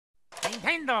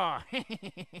Nintendo.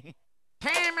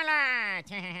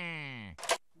 Camelot.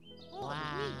 Wow.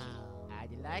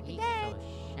 How'd you like It's that? so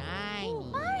shiny.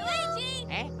 Luigi!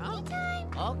 Eh? Tea time!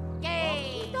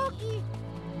 Okay. Doki.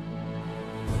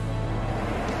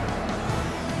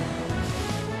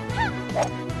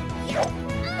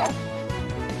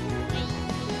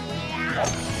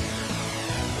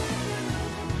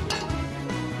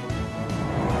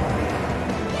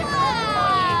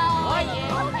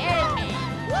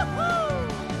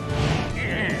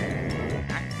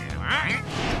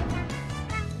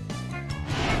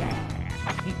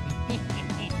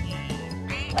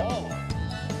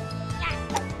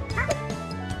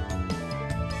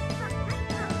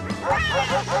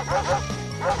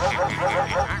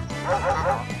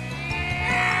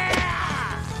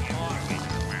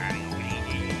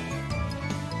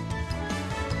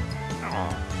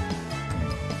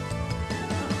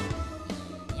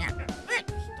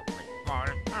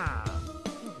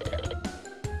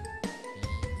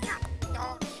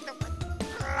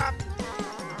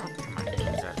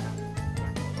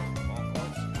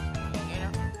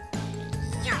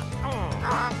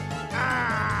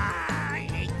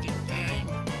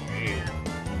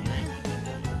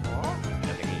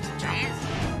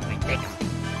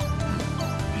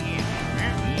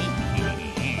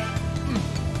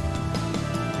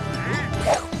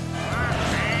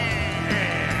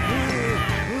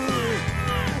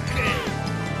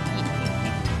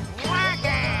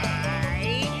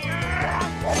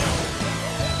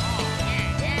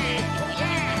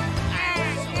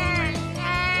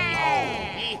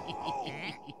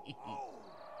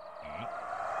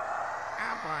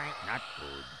 Not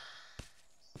good.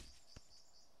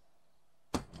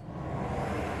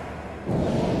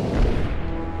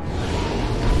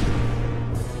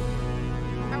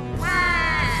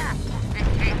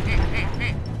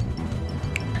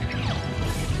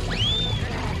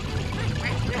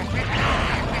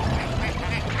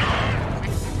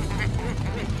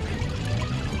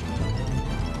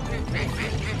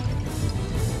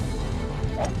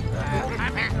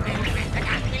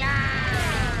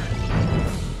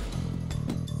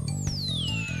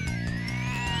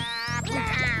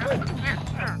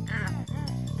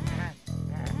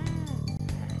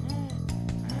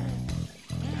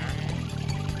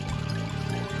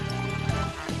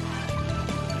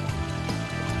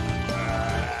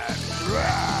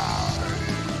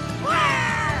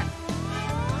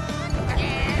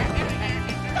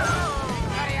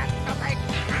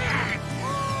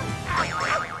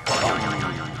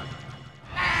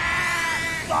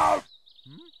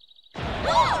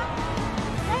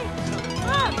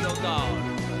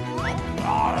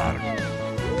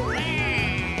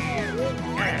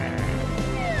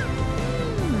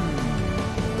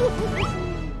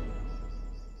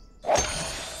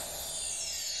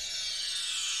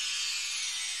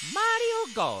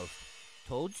 Mario Golf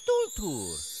Toadstool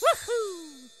Tour.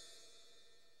 Woohoo!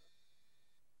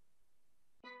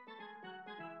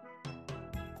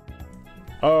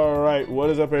 Alright, what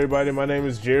is up everybody? My name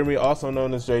is Jeremy, also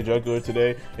known as JayJugular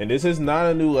today, and this is not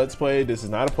a new Let's Play, this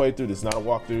is not a playthrough, this is not a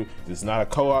walkthrough, this is not a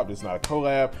co-op, this is not a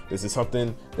collab, this is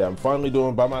something that I'm finally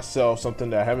doing by myself,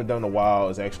 something that I haven't done in a while,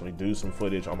 is actually do some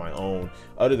footage on my own,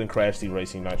 other than Crash Team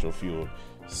Racing Nitro Fuel.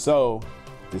 So,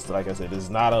 this, like I said, this is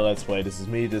not a Let's Play, this is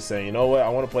me just saying, you know what, I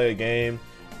want to play a game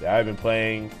that I've been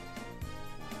playing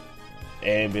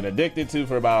and been addicted to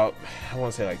for about, I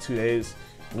want to say like 2 days.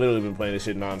 Literally been playing this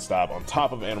shit non-stop on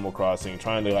top of Animal Crossing,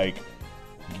 trying to like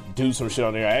do some shit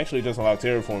on there. I actually just unlocked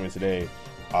terraforming today,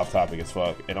 off topic as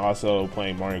fuck, and also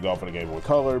playing Mario Golf on the Gameboy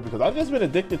Color because I've just been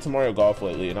addicted to Mario Golf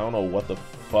lately, and I don't know what the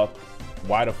fuck,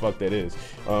 why the fuck that is.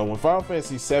 When Final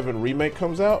Fantasy VII Remake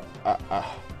comes out,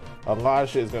 a lot of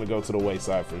shit is gonna go to the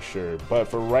wayside for sure. But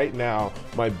for right now,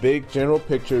 my big general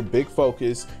picture, big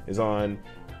focus is on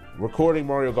recording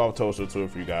Mario Golf Toadstool Tour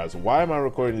for you guys. Why am I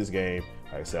recording this game?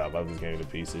 Like I said, I love this game to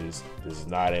pieces. This is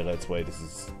not a Let's Play. This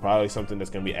is probably something that's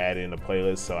going to be added in a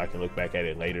playlist so I can look back at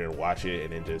it later and watch it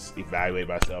and then just evaluate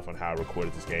myself on how I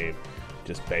recorded this game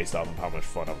just based off of how much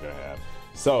fun I'm going to have.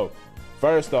 So,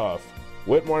 first off,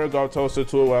 with Mario Golf Toadstool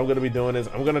Tour, what I'm going to be doing is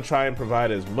I'm going to try and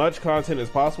provide as much content as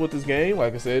possible with this game.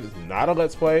 Like I said, it's not a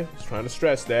Let's Play. Just trying to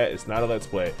stress that. It's not a Let's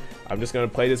Play. I'm just going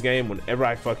to play this game whenever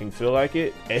I fucking feel like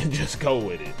it and just go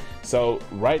with it. So,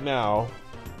 right now,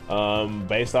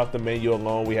 based off the menu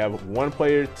alone, we have 1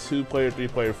 player, 2 player, 3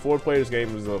 player, 4 players.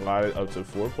 Game is allotted up to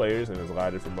 4 players, and there's a lot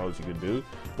of different modes you can do.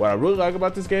 What I really like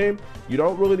about this game, you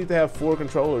don't really need to have 4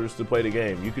 controllers to play the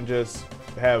game. You can just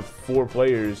have 4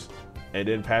 players and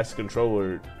then pass the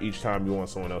controller each time you want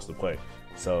someone else to play.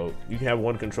 So you can have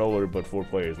 1 controller but 4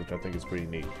 players, which I think is pretty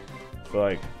neat. I feel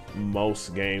like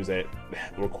most games that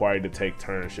require you to take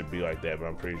turns should be like that, but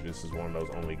I'm pretty sure this is one of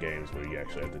those only games where you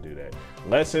actually have to do that.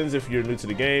 Lessons, if you're new to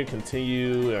the game,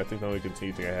 continue, and I think the only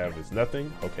continue thing I have is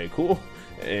nothing. Okay, cool.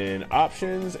 And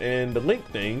options and the link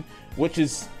thing, which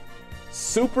is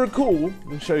super cool. Let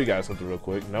me show you guys something real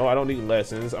quick. No, I don't need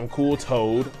lessons. I'm cool,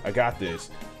 Toad. I got this.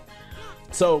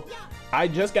 So I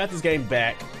just got this game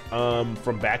back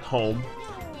from back home.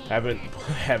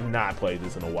 Have not played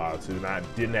this in a while too, and I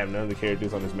didn't have none of the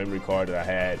characters on this memory card that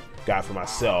I got for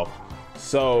myself.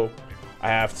 So I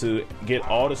have to get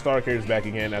all the star characters back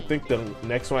again. I think the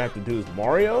next one I have to do is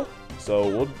Mario.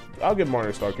 So I'll get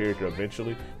Mario star character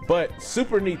eventually. But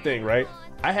super neat thing, right?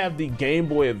 I have the Game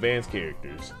Boy Advance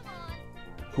characters,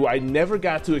 who I never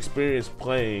got to experience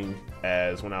playing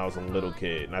as when I was a little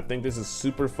kid. And I think this is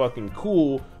super fucking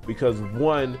cool because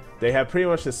one, they have pretty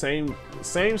much the same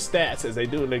stats as they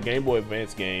do in the Game Boy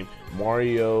Advance game,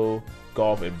 Mario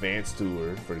Golf Advance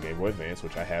Tour for the Game Boy Advance,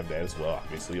 which I have that as well,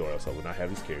 obviously, or else I would not have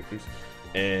these characters.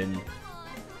 And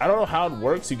I don't know how it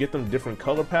works. You get them different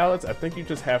color palettes. I think you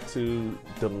just have to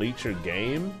delete your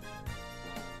game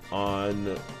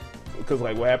because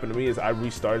like what happened to me is I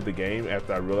restarted the game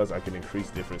after I realized I can increase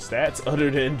different stats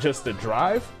other than just the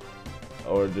drive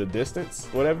or the distance,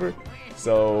 whatever.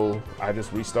 So I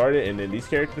just restarted, and then these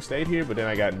characters stayed here, but then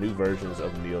I got new versions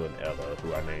of Neil and Ella,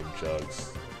 who I named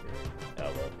Jugs and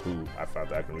Ella, who I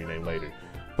found out I can rename later.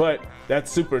 But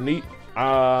that's super neat.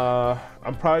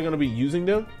 I'm probably gonna be using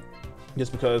them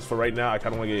just because for right now I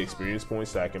kind of want to get experience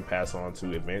points that I can pass on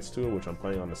to Advanced Tour, which I'm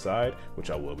playing on the side,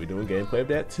 which I will be doing gameplay of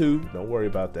that too. Don't worry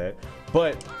about that.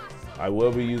 But I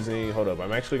will be using, hold up,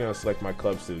 I'm actually going to select my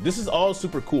clubs too. This is all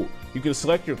super cool. You can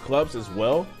select your clubs as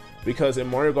well, because in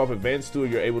Mario Golf Advance Tour,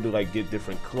 you're able to like get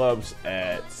different clubs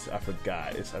at, I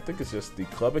forgot, I think it's just the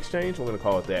club exchange, we're going to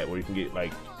call it that, where you can get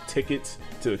like tickets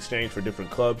to exchange for different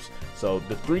clubs. So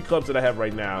the 3 clubs that I have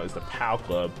right now is the POW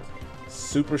Club,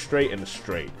 Super Straight, and the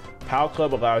Straight. POW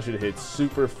Club allows you to hit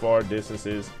super far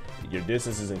distances. Your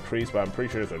distance is increased, but I'm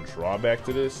pretty sure there's a drawback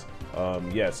to this.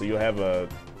 Yeah, so you'll have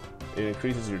it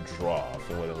increases your draw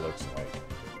from what it looks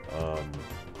like.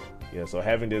 Yeah, so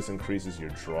having this increases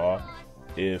your draw.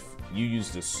 If you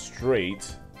use the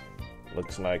Straight,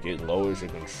 looks like it lowers your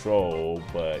control,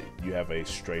 but you have a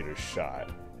straighter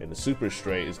shot. And the Super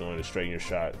Straight is going to straighten your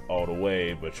shot all the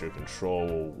way, but your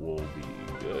control will be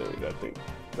good. I think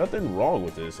nothing wrong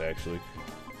with this actually.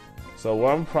 So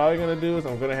what I'm probably gonna do is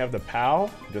I'm gonna have the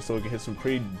POW, just so we can hit some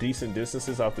pretty decent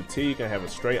distances off the tee. Gonna have a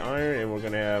straight iron, and we're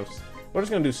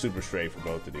just gonna do Super Straight for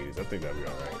both of these. I think that'll be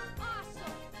all right.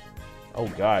 Oh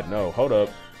God, no! Hold up.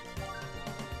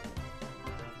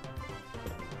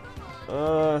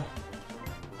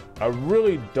 I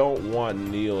really don't want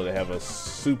Neil to have a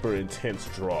super intense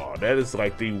draw. That is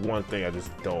like the one thing I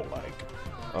just don't like.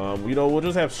 You know, we'll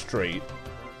just have Straight.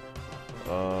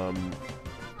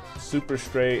 Super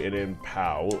Straight, and then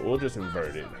POW. We'll just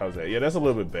invert it. How's that? Yeah, that's a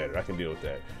little bit better. I can deal with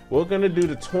that. We're gonna do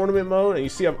the tournament mode, and you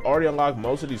see I've already unlocked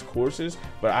most of these courses,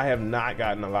 but I have not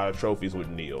gotten a lot of trophies with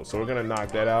Neil, so we're gonna knock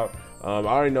that out. I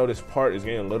already know this part is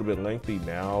getting a little bit lengthy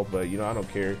now, but you know, I don't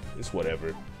care. It's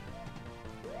whatever.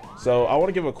 So I want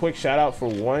to give a quick shout out for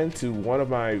one of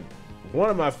my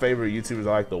favorite YouTubers I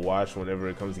like to watch whenever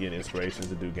it comes to getting inspirations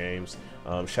to do games.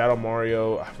 Shadow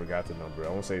Mario, I forgot the number. I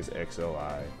won't say it's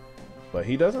XLI. But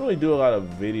he doesn't really do a lot of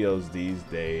videos these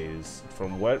days.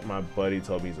 From what my buddy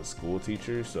told me, he's a school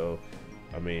teacher. So,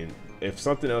 I mean, if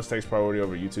something else takes priority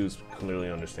over YouTube, it's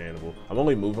clearly understandable. I'm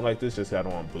only moving like this just because I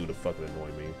don't want Boo to fucking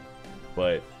annoy me.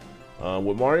 But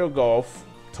with Mario Golf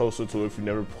Toadstool Tour, if you've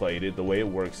never played it, the way it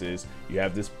works is you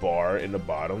have this bar in the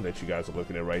bottom that you guys are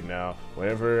looking at right now.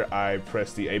 Whenever I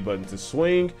press the A button to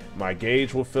swing, my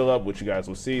gauge will fill up, which you guys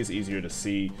will see. It's easier to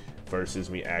see versus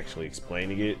me actually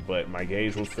explaining it, but my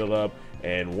gauge will fill up,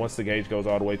 and once the gauge goes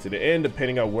all the way to the end,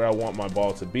 depending on where I want my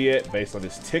ball to be at based on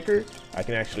this ticker, I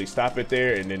can actually stop it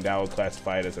there, and then that will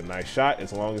classify it as a nice shot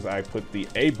as long as I put the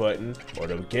A button or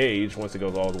the gauge, once it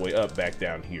goes all the way up, back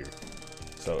down here.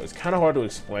 So it's kind of hard to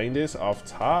explain this off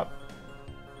top,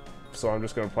 so I'm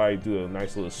just going to probably do a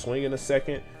nice little swing in a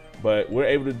second. But we're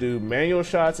able to do manual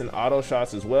shots and auto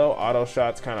shots as well. Auto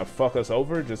shots kind of fuck us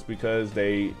over just because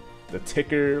the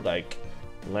ticker like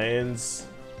lands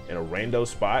in a rando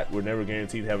spot. We're never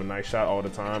guaranteed to have a nice shot all the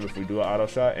time if we do an auto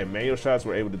shot. And manual shots,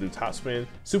 we're able to do top spin,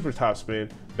 super top spin,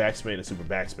 backspin, and super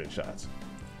backspin shots.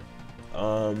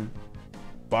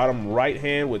 Bottom right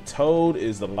hand with Toad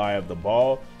is the lie of the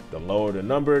ball. The lower the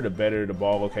number, the better the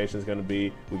ball location is going to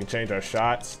be. We can change our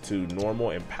shots to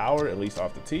normal and power, at least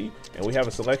off the tee. And we have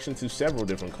a selection to several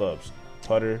different clubs.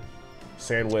 Putter,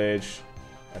 sand wedge.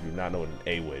 I do not know what an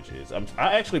A wedge is. I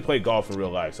actually play golf in real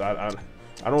life, so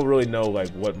I don't really know like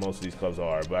what most of these clubs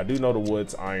are, but I do know the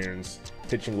woods, irons,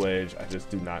 pitching wedge. I just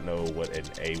do not know what an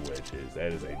A wedge is.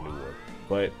 That is a new one.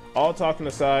 But all talking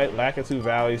aside, LAKITU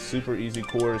Valley, super easy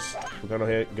course. We're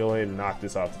gonna go ahead and knock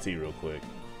this off the tee real quick.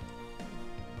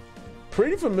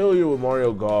 Pretty familiar with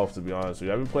Mario Golf, to be honest with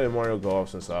you. I've been playing Mario Golf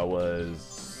since I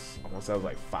was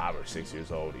like 5 or 6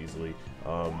 years old easily.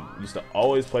 Used to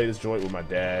always play this joint with my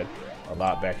dad a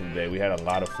lot back in the day. We had a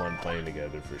lot of fun playing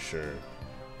together for sure.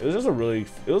 It was just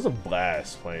it was a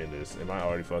blast playing this. Am I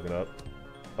already fucking up?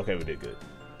 Okay, we did good.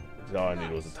 All I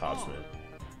needed was a topspin.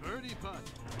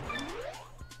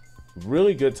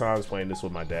 Really good times playing this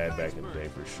with my dad back in the day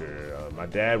for sure. My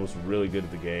dad was really good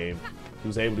at the game. He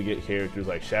was able to get characters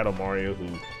like Shadow Mario, who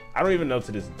I don't even know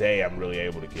to this day I'm really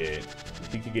able to get.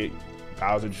 He could get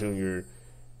Bowser Jr.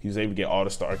 He was able to get all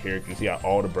the star characters. He got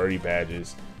all the birdie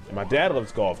badges. And my dad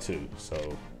loves golf too,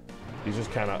 so he's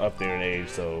just kind of up there in age,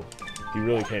 so he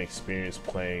really can't experience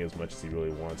playing as much as he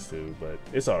really wants to, but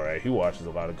it's alright. He watches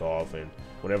a lot of golf, and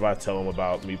whenever I tell him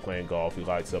about me playing golf, he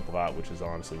lights up a lot, which is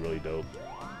honestly really dope.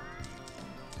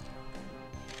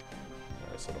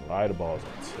 Alright, so the lie of the ball is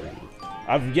on 2.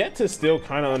 I've yet to still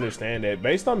kind of understand that.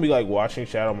 Based on me like watching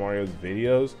Shadow Mario's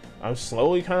videos, I'm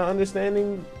slowly kind of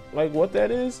understanding like what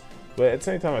that is, but at the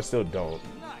same time I still don't.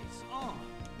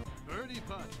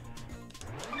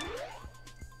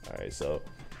 Alright, so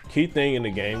key thing in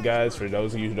the game, guys, for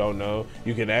those of you who don't know,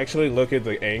 you can actually look at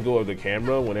the angle of the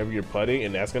camera whenever you're putting,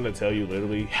 and that's going to tell you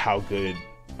literally how good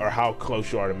or how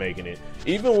close you are to making it.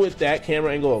 Even with that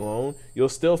camera angle alone, you'll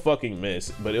still fucking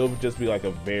miss, but it'll just be like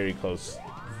a very close,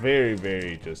 very,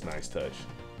 very just nice touch.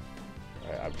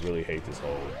 Alright, I really hate this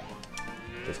hole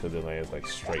just because it lands like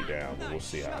straight down, but we'll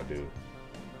see how I do.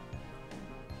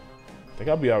 I think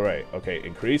I'll be alright. Okay,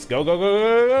 increase. Go, go, go,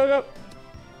 go, go, go.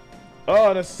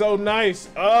 Oh, that's so nice.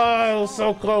 Oh, it was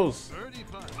so close.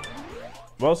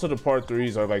 Most of the part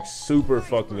 3s are like super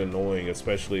fucking annoying,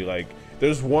 especially like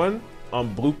there's one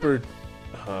on blooper.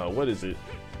 What is it?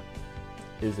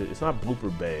 It's not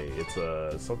Blooper Bay.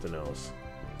 It's something else.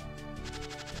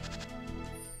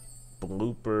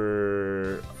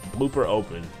 Blooper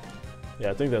Open. Yeah,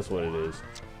 I think that's what it is.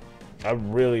 I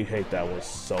really hate that one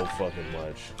so fucking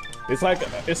much. It's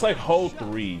like hole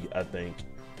 3, I think.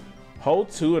 Hole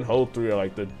 2 and hole 3 are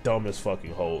like the dumbest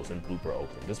fucking holes in Blooper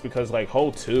Open. Just because like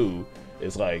hole 2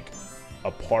 is like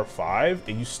a par 5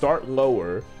 and you start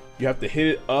lower. You have to hit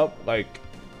it up like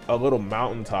a little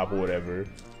mountaintop or whatever.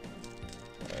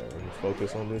 Alright, let me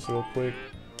focus on this real quick.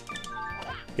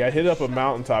 You gotta hit up a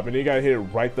mountaintop and then you gotta hit it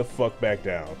right the fuck back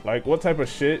down. Like what type of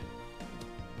shit?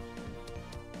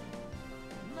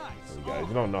 You guys,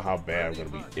 you don't know how bad I'm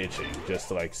gonna be itching just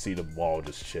to like see the ball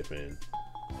just chip in.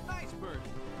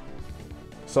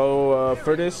 So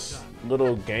for this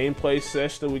little gameplay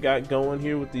session that we got going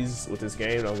here with this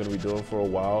game that I'm gonna be doing for a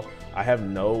while, I have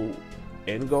no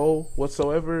end goal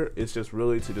whatsoever. It's just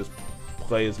really to just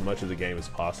play as much of the game as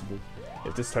possible.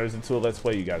 If this turns into a let's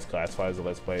play, you guys classify as a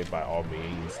let's play, by all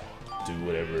means do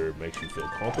whatever makes you feel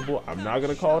comfortable. I'm not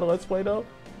gonna call it a let's play though,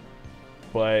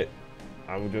 but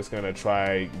I'm just gonna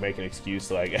try make an excuse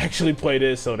to like actually play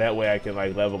this so that way I can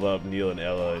like level up Neil and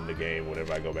Ella in the game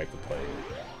whenever I go back to play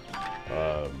it.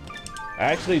 I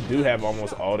actually do have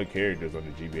almost all the characters on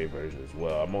the GBA version as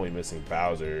well. I'm only missing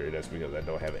Bowser. That's because I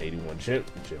don't have 81 gym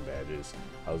badges.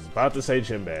 I was about to say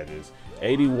gym badges.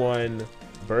 81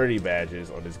 birdie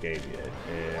badges on this game yet,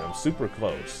 and I'm super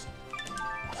close.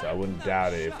 So I wouldn't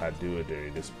doubt it if I do it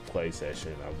during this play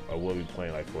session. I will be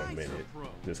playing like for a minute.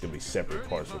 There's gonna be separate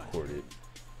parts recorded.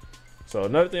 So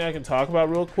another thing I can talk about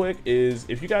real quick is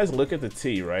if you guys look at the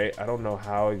tee, right? I don't know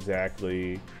how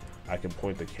exactly I can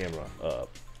point the camera up.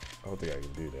 I don't think I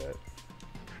can do that.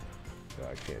 No,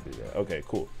 I can't do that. Okay,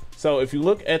 cool. So if you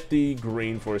look at the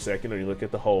green for a second, or you look at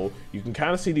the hole, you can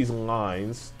kind of see these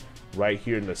lines right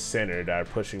here in the center that are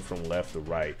pushing from left to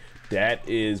right. That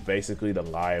is basically the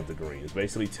lie of the green. It's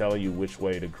basically telling you which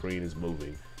way the green is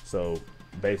moving. So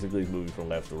basically it's moving from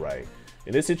left to right.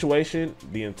 In this situation,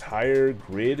 the entire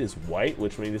grid is white,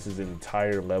 which means this is an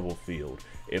entire level field.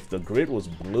 If the grid was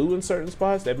blue in certain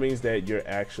spots, that means that you're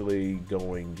actually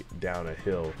going down a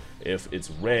hill. If it's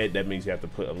red, that means you have to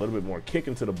put a little bit more kick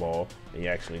into the ball, and you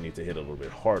actually need to hit a little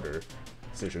bit harder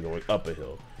since you're going up a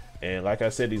hill. And like I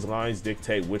said, these lines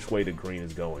dictate which way the green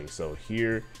is going. So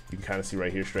here, you can kind of see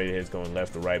right here, straight ahead is going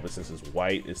left to right, but since it's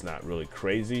white, it's not really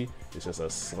crazy. It's just a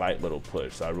slight little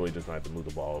push. So I really just don't have to move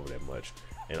the ball over that much.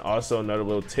 And also another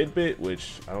little tidbit,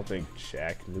 which I don't think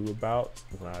Jack knew about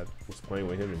when I was playing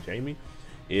with him and Jamie.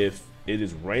 If it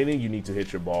is raining, you need to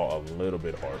hit your ball a little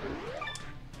bit harder.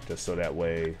 Just so that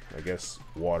way, I guess,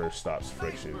 water stops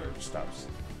friction or stops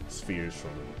spheres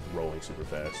from rolling super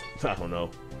fast. I don't know.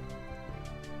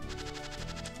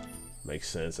 Makes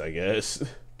sense, I guess.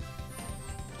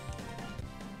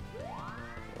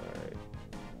 Alright.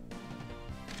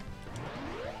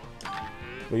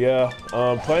 But yeah,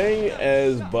 playing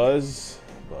as Buzz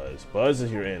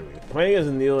is your enemy. Playing as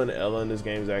Neil and Ella in this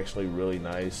game is actually really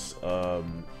nice.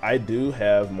 I do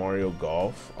have Mario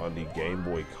Golf on the Game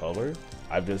Boy Color.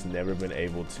 I've just never been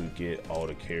able to get all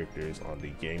the characters on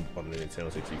the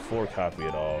Nintendo 64 copy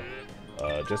at all.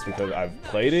 Just because I've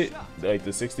played it, like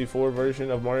the 64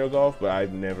 version of Mario Golf, but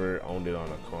I've never owned it on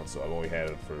a console. I've only had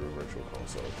it for a virtual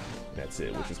console. That's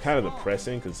it, which is kind of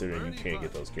depressing considering you can't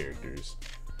get those characters.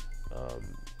 I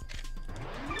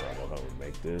don't know how to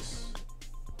make this.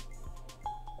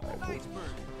 Alright,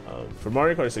 cool. For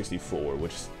Mario Kart 64,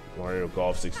 Mario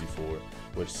Golf 64,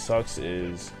 which sucks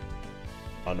is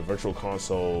on the virtual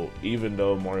console, even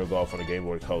though Mario Golf on the Game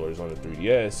Boy Color is on the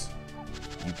 3DS,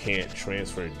 you can't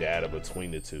transfer data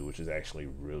between the two, which is actually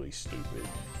really stupid.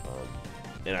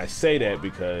 And I say that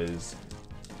because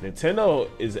Nintendo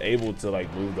is able to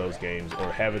like move those games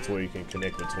or have it to where you can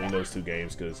connect between those two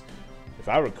games, because if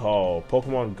I recall,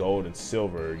 Pokemon Gold and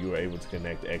Silver, you were able to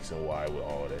connect X and Y with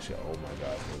all of that shit. Oh my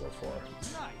god, it's gonna go far.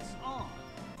 Nice on.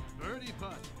 Birdie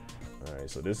putt. Alright,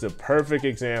 so this is a perfect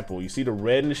example. You see the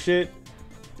red and shit?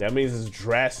 That means it's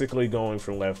drastically going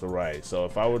from left to right. So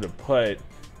if I were to putt,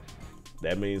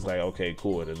 that means like, okay,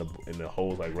 cool. And in the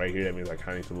holes like right here, that means I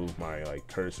kind of need to move my like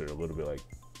cursor a little bit like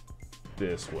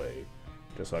this way,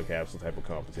 just so I can have some type of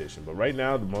competition. But right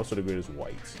now, most of the grid is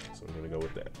white, so I'm gonna go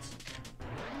with that,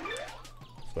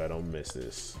 so I don't miss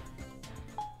this.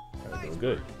 Alright, doing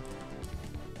good.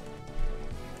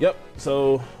 Yep.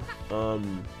 So, I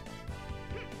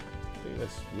think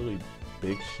that's really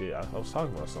big shit. I was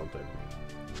talking about something.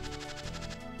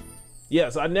 Yeah,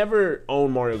 so I never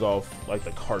owned Mario Golf, like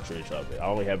the cartridge of it. I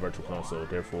only had Virtual Console,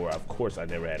 therefore, of course, I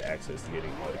never had access to getting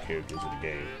all the characters in the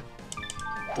game,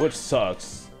 which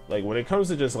sucks. Like, when it comes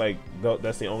to just, like,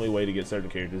 that's the only way to get certain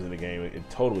characters in the game, it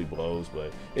totally blows,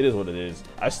 but it is what it is.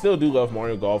 I still do love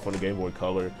Mario Golf on the Game Boy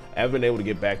Color. I haven't been able to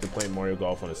get back to playing Mario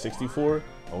Golf on the 64,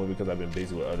 only because I've been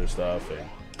busy with other stuff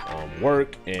and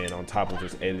work, and on top of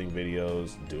just editing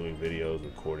videos, doing videos,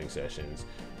 recording sessions,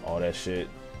 all that shit.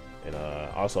 And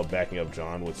also backing up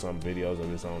John with some videos of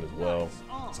his own as well.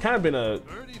 It's kind of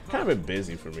been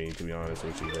busy for me, to be honest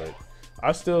with you, but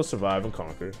I still survive and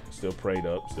conquer, still prayed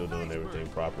up, still doing everything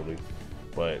properly.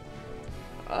 But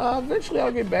eventually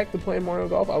I'll get back to playing Mario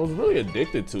Golf. I was really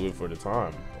addicted to it for the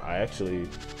time. I actually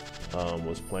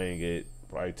was playing it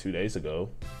probably 2 days ago,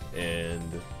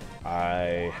 and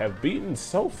I have beaten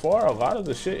so far a lot of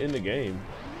the shit in the game.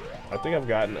 I think I've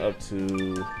gotten up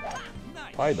to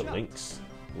probably the links,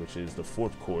 which is the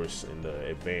 4th course in the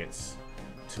Advance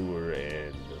Tour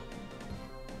and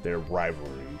their rivalry,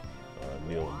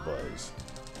 Neil and Buzz.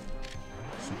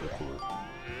 Super cool.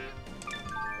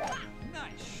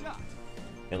 Nice shot.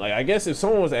 And like, I guess if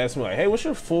someone was asking me like, hey, what's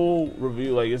your full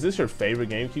review? Like, is this your favorite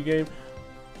GameCube game?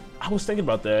 I was thinking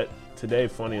about that today,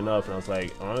 funny enough, and I was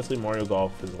like, honestly, Mario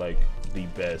Golf is like the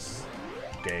best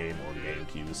game on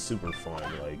GameCube. It's super fun.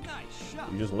 Like,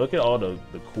 you just look at all the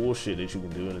cool shit that you can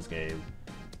do in this game,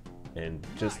 and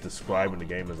just describing the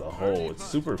game as a whole, it's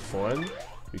super fun,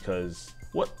 because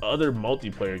what other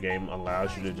multiplayer game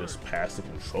allows you to just pass the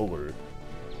controller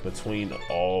between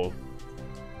all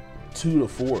 2 to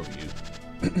 4 of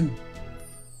you?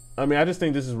 I mean, I just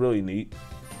think this is really neat.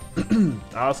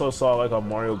 I also saw like on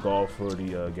Mario Golf for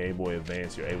the Game Boy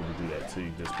Advance, you're able to do that too.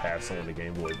 You just pass on the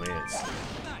Game Boy Advance,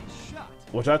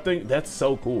 which I think that's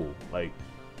so cool. Like,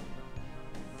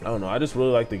 I don't know, I just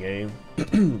really like the game.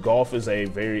 Golf is a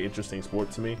very interesting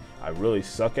sport to me. I really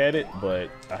suck at it, but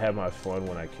I have my fun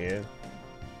when I can.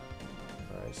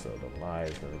 Alright, so the lie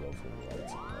is gonna go from right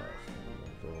to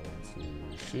left. I'm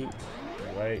going to shoot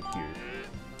right here.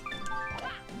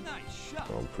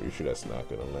 I'm pretty sure that's not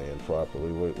gonna land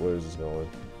properly. Where is this going?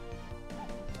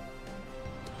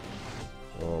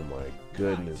 Oh my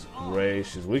goodness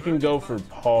gracious. We can go for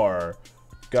par.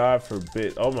 God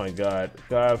forbid. Oh my god.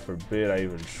 God forbid I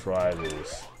even try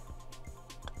this.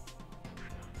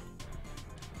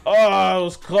 Oh, I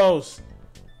was close.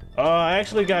 I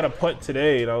actually got a putt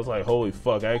today, and I was like, holy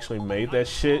fuck, I actually made that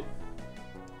shit.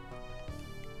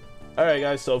 Alright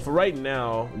guys, so for right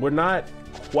now, we're not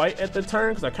quite at the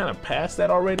turn, because I kind of passed that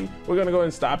already. We're going to go ahead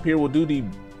and stop here. We'll do the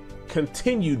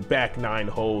continued back 9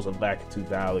 holes of LAKITU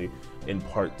Valley in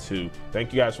part 2.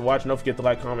 Thank you guys for watching. Don't forget to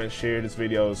like, comment, share this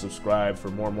video, subscribe for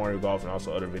more Mario Golf and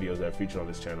also other videos that are featured on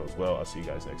this channel as well. I'll see you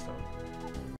guys next time.